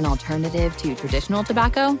looking for an alternative to traditional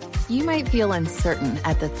tobacco, you might feel uncertain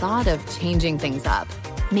at the thought of changing things up.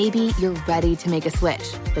 Maybe you're ready to make a switch,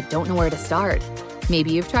 but don't know where to start.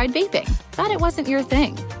 Maybe you've tried vaping, thought it wasn't your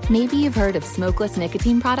thing. Maybe you've heard of smokeless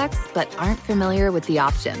nicotine products, but aren't familiar with the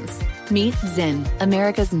options. Meet Zyn,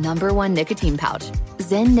 America's #1 nicotine pouch.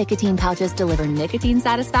 Zyn nicotine pouches deliver nicotine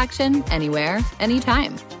satisfaction anywhere,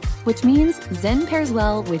 anytime. Which means Zyn pairs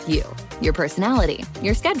well with you, your personality,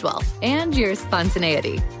 your schedule, and your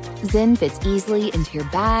spontaneity. Zyn fits easily into your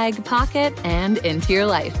bag, pocket, and into your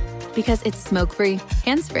life because it's smoke-free,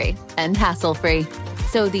 hands-free, and hassle-free.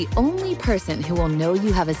 So the only person who will know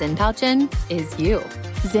you have a Zyn pouch in is you.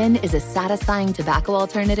 Zyn is a satisfying tobacco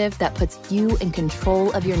alternative that puts you in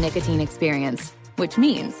control of your nicotine experience, which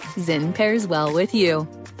means Zyn pairs well with you.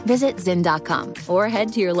 Visit Zyn.com or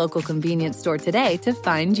head to your local convenience store today to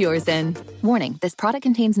find your Zyn. Warning, this product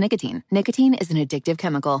contains nicotine. Nicotine is an addictive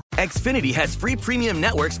chemical. Xfinity has free premium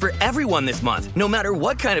networks for everyone this month, no matter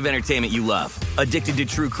what kind of entertainment you love. Addicted to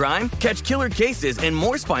true crime? Catch killer cases and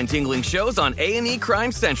more spine-tingling shows on A&E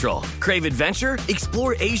Crime Central. Crave adventure?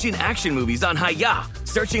 Explore Asian action movies on Hi-Ya.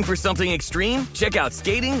 Searching for something extreme? Check out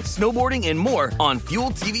skating, snowboarding, and more on Fuel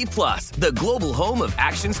TV Plus, the global home of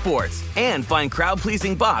action sports. And find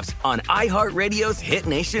crowd-pleasing bops on iHeartRadio's Hit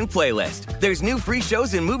Nation playlist. There's new free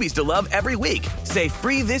shows and movies to love every week. Say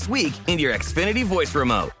free this week in your Xfinity voice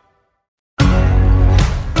remote.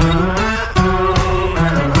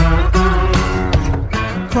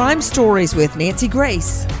 Crime Stories with Nancy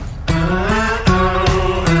Grace.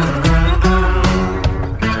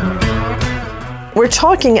 We're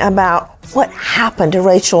talking about what happened to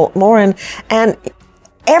Rachel Morin, and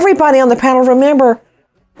everybody on the panel, remember,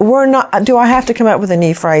 we're not, do I have to come up with a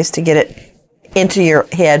new phrase to get it into your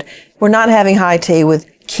head? We're not having high tea with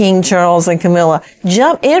King Charles and Camilla,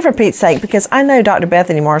 jump in for Pete's sake, because I know Dr.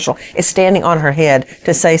 Bethany Marshall is standing on her head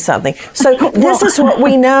to say something. So this is what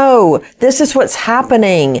we know. This is what's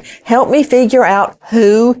happening. Help me figure out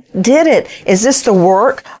who did it. Is this the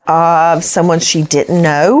work of someone she didn't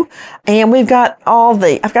know? And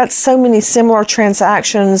I've got so many similar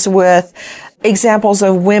transactions with examples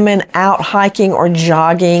of women out hiking or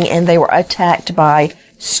jogging and they were attacked by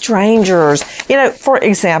strangers. For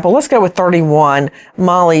example, let's go with 31.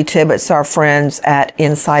 Molly Tibbetts, our friends at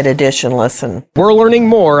Inside Edition. Listen. We're learning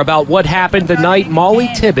more about what happened the night Molly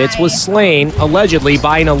Tibbetts was slain, allegedly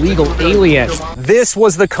by an illegal alien. This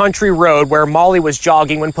was the country road where Molly was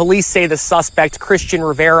jogging when police say the suspect, Christian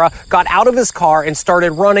Rivera, got out of his car and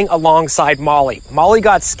started running alongside Molly. Molly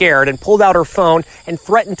got scared and pulled out her phone and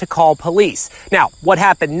threatened to call police. Now, what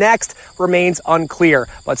happened next remains unclear,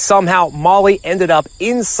 but somehow Molly ended up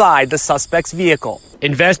inside the suspect's vehicle.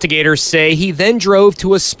 Investigators say he then drove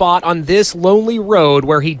to a spot on this lonely road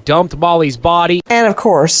where he dumped Molly's body. And of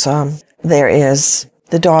course, there is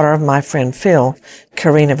the daughter of my friend Phil,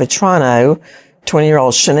 Karina Vetrano,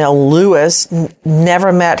 20-year-old Chanel Lewis,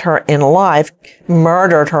 never met her in life,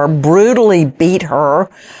 murdered her, brutally beat her.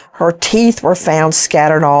 Her teeth were found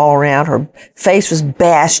scattered all around. Her face was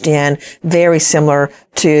bashed in, very similar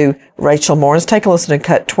to Rachel Morin. Let's take a listen to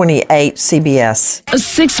Cut 28, CBS. A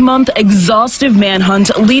 6-month exhaustive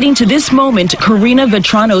manhunt leading to this moment Karina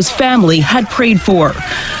Vetrano's family had prayed for.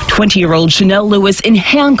 20-year-old Chanel Lewis in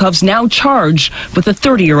handcuffs, now charged with the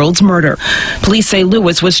 30-year-old's murder. Police say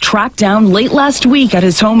Lewis was tracked down late last week at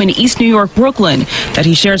his home in East New York, Brooklyn, that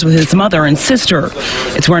he shares with his mother and sister.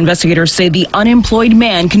 It's where investigators say the unemployed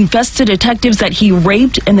man confessed to detectives that he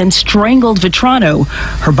raped and then strangled Vetrano.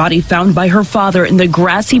 Her body found by her father in the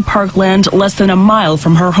grassy parkland less than a mile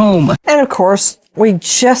from her home. And of course, we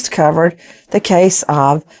just covered the case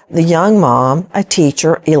of the young mom, a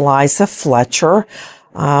teacher, Eliza Fletcher.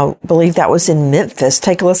 Believe that was in Memphis.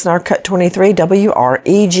 Take a listen to our Cut 23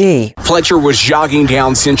 WREG. Fletcher was jogging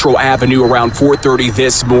down Central Avenue around 4:30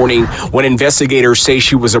 this morning when investigators say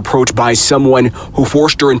she was approached by someone who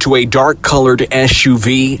forced her into a dark-colored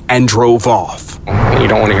SUV and drove off. You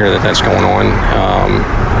don't want to hear that that's going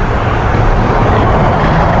on.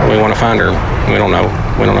 We want to find her. We don't know.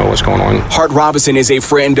 We don't know what's going on. Hart Robinson is a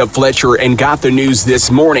friend of Fletcher and got the news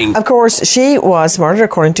this morning. Of course, she was murdered,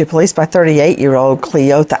 according to police, by 38-year-old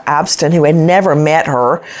Cleotha Abston, who had never met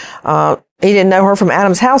her. He didn't know her from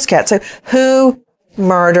Adam's house cat. So who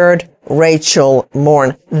murdered Rachel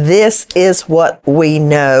Morin? This is what we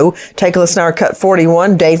know. Take a listen to our Cut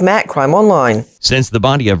 41, Dave Mack, Crime Online. Since the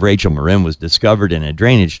body of Rachel Morin was discovered in a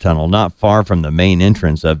drainage tunnel not far from the main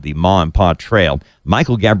entrance of the Ma and Pa Trail,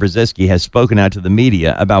 Michael Gabrzeski has spoken out to the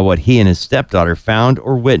media about what he and his stepdaughter found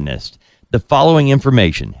or witnessed. The following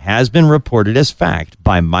information has been reported as fact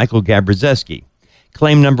by Michael Gabrzeski.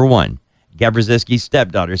 Claim number 1. Gabrzeski's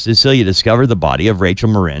stepdaughter Cecilia discovered the body of Rachel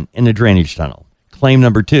Morin in a drainage tunnel. Claim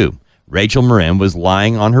number 2. Rachel Morin was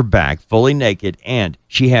lying on her back, fully naked, and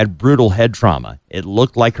she had brutal head trauma. It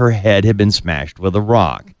looked like her head had been smashed with a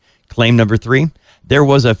rock. Claim number 3. There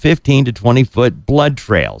was a 15 to 20-foot blood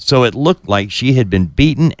trail, so it looked like she had been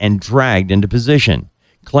beaten and dragged into position.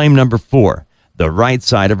 Claim number 4. The right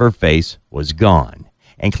side of her face was gone.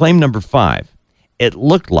 And claim number 5. It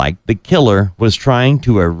looked like the killer was trying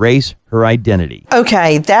to erase her identity.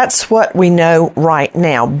 Okay, that's what we know right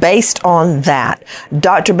now. Based on that,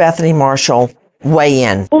 Dr. Bethany Marshall, weigh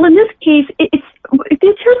in. Well, in this case,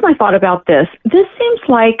 here's my thought about this. This seems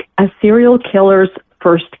like a serial killer's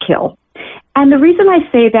first kill. And the reason I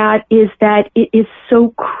say that is that it is so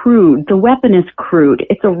crude. The weapon is crude.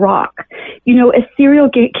 It's a rock. You know, as serial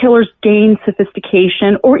killers gain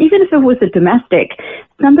sophistication, or even if it was a domestic,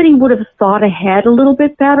 somebody would have thought ahead a little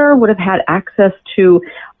bit better, would have had access to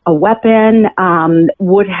a weapon,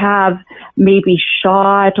 would have maybe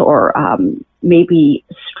shot or maybe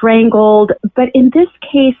strangled. But in this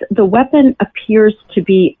case, the weapon appears to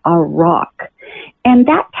be a rock. And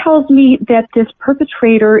that tells me that this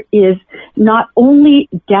perpetrator is not only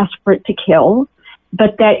desperate to kill,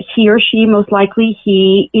 but that he or she, most likely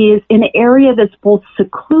he, is in an area that's both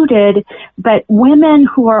secluded, but women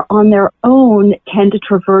who are on their own tend to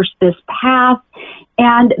traverse this path,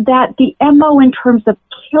 and that the MO in terms of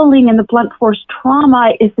killing and the blunt force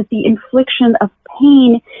trauma is that the infliction of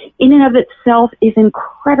pain in and of itself is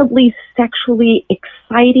incredibly sexually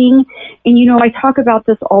exciting. And, you know, I talk about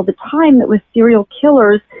this all the time, that with serial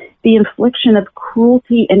killers, the infliction of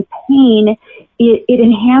cruelty and pain it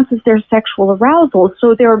enhances their sexual arousal.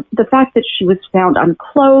 So the fact that she was found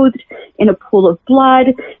unclothed in a pool of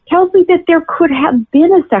blood tells me that there could have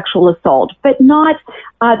been a sexual assault, but not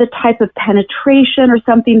the type of penetration or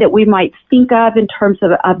something that we might think of in terms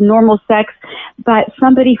of normal sex, but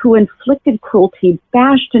somebody who inflicted cruelty,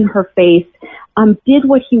 bashed in her face, did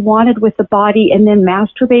what he wanted with the body, and then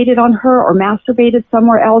masturbated on her or masturbated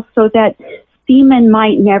somewhere else so that semen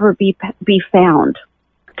might never be found.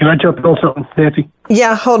 Can I jump on something, Nancy?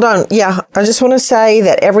 Yeah, hold on. Yeah, I just want to say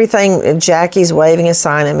that everything, Jackie's waving a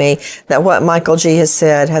sign at me that what Michael G. has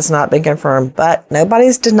said has not been confirmed, but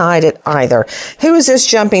nobody's denied it either. Who is this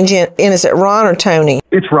jumping in? Is it Ron or Tony?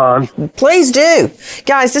 It's Ron. Please do.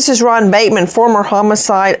 Guys, this is Ron Bateman, former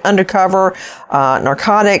homicide, undercover,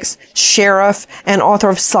 narcotics, sheriff, and author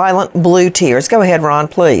of Silent Blue Tears. Go ahead, Ron,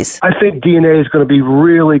 please. I think DNA is going to be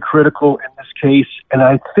really critical in this case, and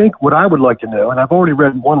I think what I would like to know, and I've already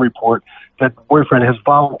read one report, that the boyfriend has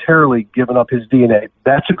voluntarily given up his DNA.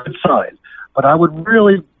 That's a good sign. But I would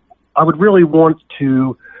really want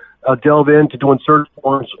to delve into doing search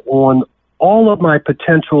warrants on all of my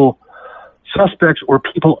potential suspects or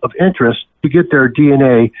people of interest to get their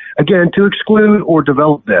DNA, again, to exclude or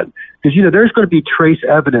develop that. Because, there's going to be trace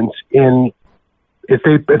evidence in if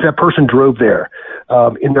that person drove there,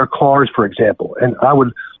 in their cars, for example. And I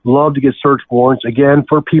would love to get search warrants, again,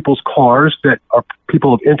 for people's cars that are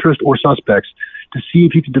people of interest or suspects, to see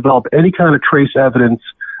if you can develop any kind of trace evidence,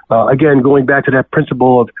 again, going back to that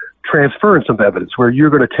principle of transference of evidence, where you're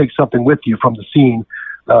going to take something with you from the scene,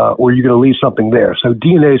 or you're going to leave something there. So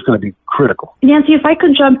DNA is going to be critical. Nancy, if I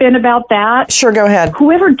could jump in about that. Sure, go ahead.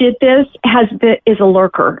 Whoever did this is a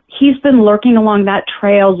lurker. He's been lurking along that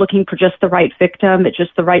trail looking for just the right victim at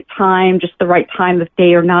just the right time of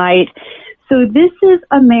day or night. So this is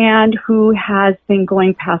a man who has been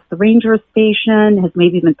going past the ranger station, has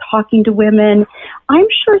maybe been talking to women. I'm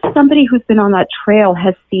sure somebody who's been on that trail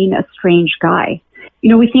has seen a strange guy.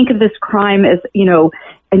 We think of this crime as,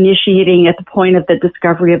 initiating at the point of the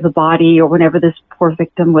discovery of the body or whenever this poor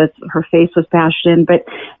victim her face was bashed in. But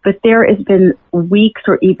there has been weeks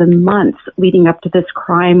or even months leading up to this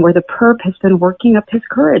crime where the perp has been working up his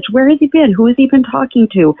courage. Where has he been? Who has he been talking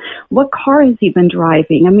to? What car has he been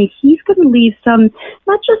driving? I mean, he's going to leave some,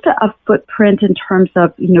 not just a footprint in terms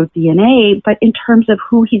of, DNA, but in terms of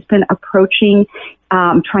who he's been approaching,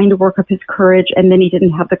 trying to work up his courage, and then he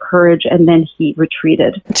didn't have the courage, and then he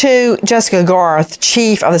retreated. To Jessica Garth,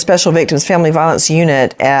 Chief of the Special Victims Family Violence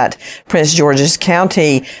Unit at Prince George's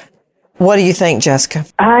County. What do you think, Jessica?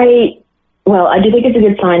 I do think it's a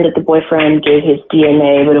good sign that the boyfriend gave his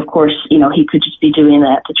DNA, but of course, he could just be doing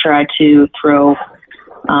that to try to throw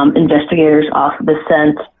investigators off the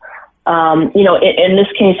scent. In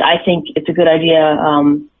this case, I think it's a good idea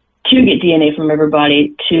to get DNA from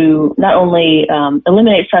everybody to not only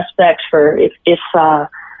eliminate suspects for if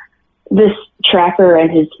this tracker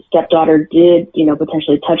and his stepdaughter did,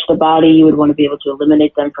 potentially touch the body, you would want to be able to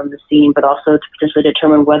eliminate them from the scene, but also to potentially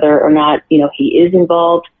determine whether or not, he is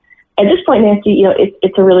involved. At this point, Nancy,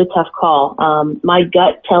 it's a really tough call. My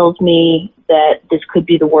gut tells me that this could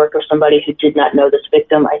be the work of somebody who did not know this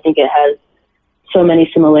victim. I think it has so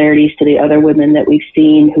many similarities to the other women that we've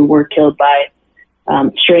seen who were killed by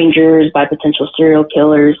strangers, by potential serial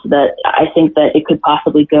killers, that I think that it could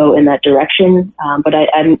possibly go in that direction. But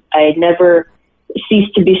I never cease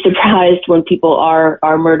to be surprised when people are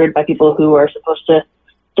murdered by people who are supposed to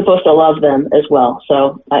love them as well.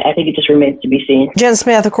 So I think it just remains to be seen. Jen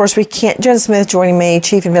Smith, of course, Jen Smith joining me,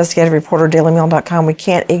 Chief Investigative Reporter, DailyMail.com. We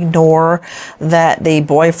can't ignore that the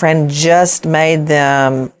boyfriend just made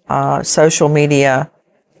them social media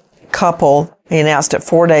couple. He announced it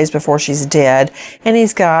 4 days before she's dead, and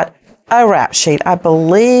he's got a rap sheet. I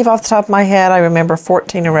believe, off the top of my head, I remember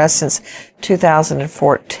 14 arrests since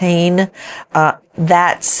 2014.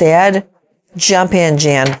 That said, jump in,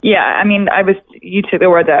 Jen. Yeah, I mean, you took the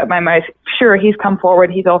words out of my mouth. Sure, he's come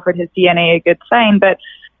forward, he's offered his DNA, a good sign, but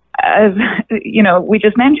as we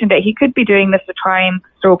just mentioned it, he could be doing this to try and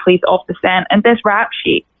throw police off the scent. And this rap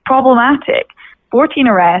sheet, problematic. 14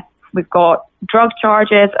 arrests. We've got drug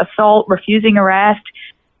charges, assault, refusing arrest.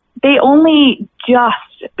 They only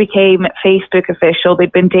just became Facebook official.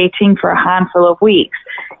 They'd been dating for a handful of weeks.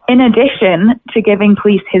 In addition to giving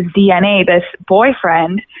police his DNA, this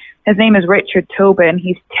boyfriend, his name is Richard Tobin.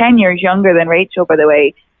 He's 10 years younger than Rachel, by the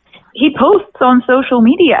way. He posts on social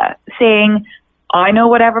media saying, I know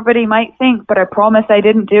what everybody might think, but I promise I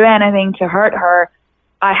didn't do anything to hurt her.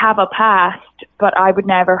 I have a past, but I would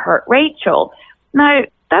never hurt Rachel. Now,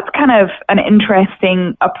 that's kind of an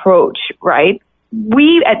interesting approach,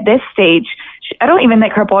 at this stage, I don't even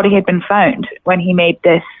think her body had been found when he made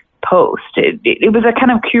this post. It was a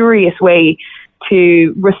kind of curious way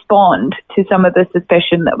to respond to some of the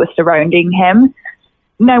suspicion that was surrounding him.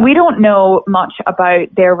 Now, we don't know much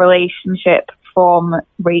about their relationship from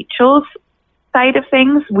Rachel's side of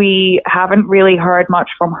things. We haven't really heard much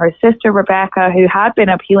from her sister, Rebecca, who had been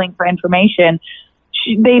appealing for information.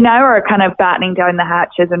 They now are kind of battening down the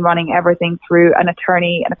hatches and running everything through an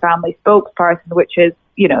attorney and a family spokesperson, which is,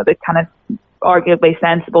 the kind of arguably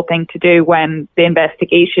sensible thing to do when the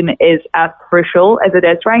investigation is as crucial as it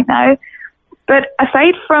is right now. But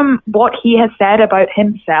aside from what he has said about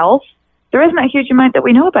himself, there isn't a huge amount that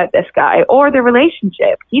we know about this guy or their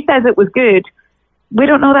relationship. He says it was good. We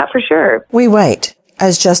don't know that for sure. We wait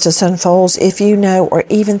as justice unfolds. If you know or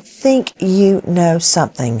even think you know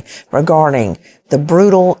something regarding the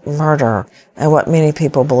brutal murder and what many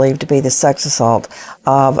people believe to be the sex assault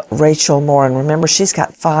of Rachel Morin. Remember, she's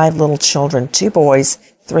got 5 little children, 2 boys,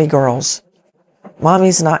 3 girls.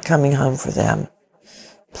 Mommy's not coming home for them.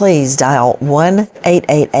 Please dial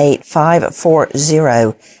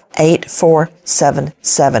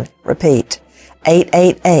 1-888-540-8477. Repeat,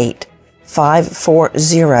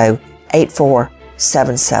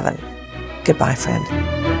 888-540-8477. Goodbye, friend.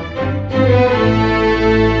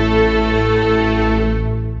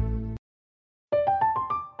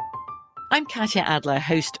 I'm Katya Adler,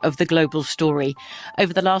 host of The Global Story.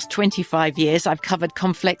 Over the last 25 years, I've covered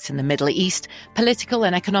conflicts in the Middle East, political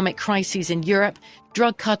and economic crises in Europe,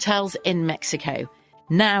 drug cartels in Mexico.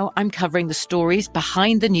 Now I'm covering the stories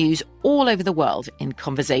behind the news all over the world in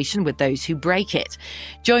conversation with those who break it.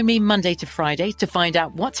 Join me Monday to Friday to find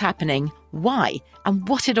out what's happening, why, and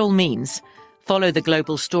what it all means. Follow The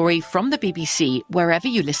Global Story from the BBC wherever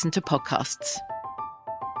you listen to podcasts.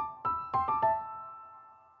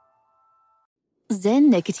 Zyn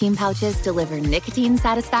nicotine pouches deliver nicotine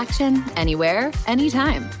satisfaction anywhere,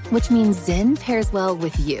 anytime, which means Zyn pairs well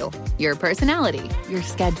with you, your personality, your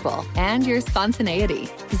schedule, and your spontaneity.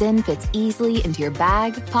 Zyn fits easily into your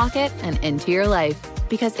bag, pocket, and into your life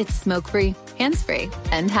because it's smoke-free, hands-free,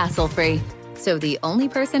 and hassle-free. So the only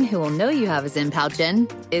person who will know you have a Zyn pouch in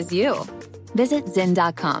is you. Visit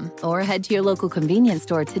Zyn.com or head to your local convenience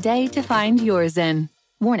store today to find your Zyn.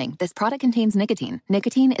 Warning, this product contains nicotine.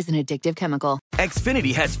 Nicotine is an addictive chemical.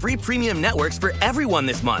 Xfinity has free premium networks for everyone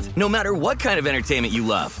this month, no matter what kind of entertainment you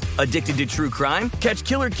love. Addicted to true crime? Catch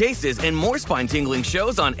killer cases and more spine-tingling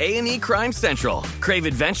shows on A&E Crime Central. Crave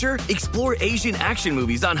adventure? Explore Asian action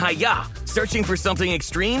movies on Hi-Ya. Searching for something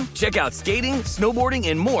extreme? Check out skating, snowboarding,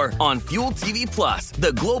 and more on Fuel TV Plus,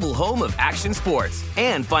 the global home of action sports.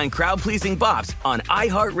 And find crowd-pleasing bops on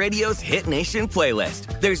iHeartRadio's Hit Nation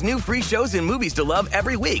playlist. There's new free shows and movies to love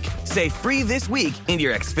every week. Say free this week in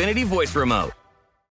your Xfinity voice remote.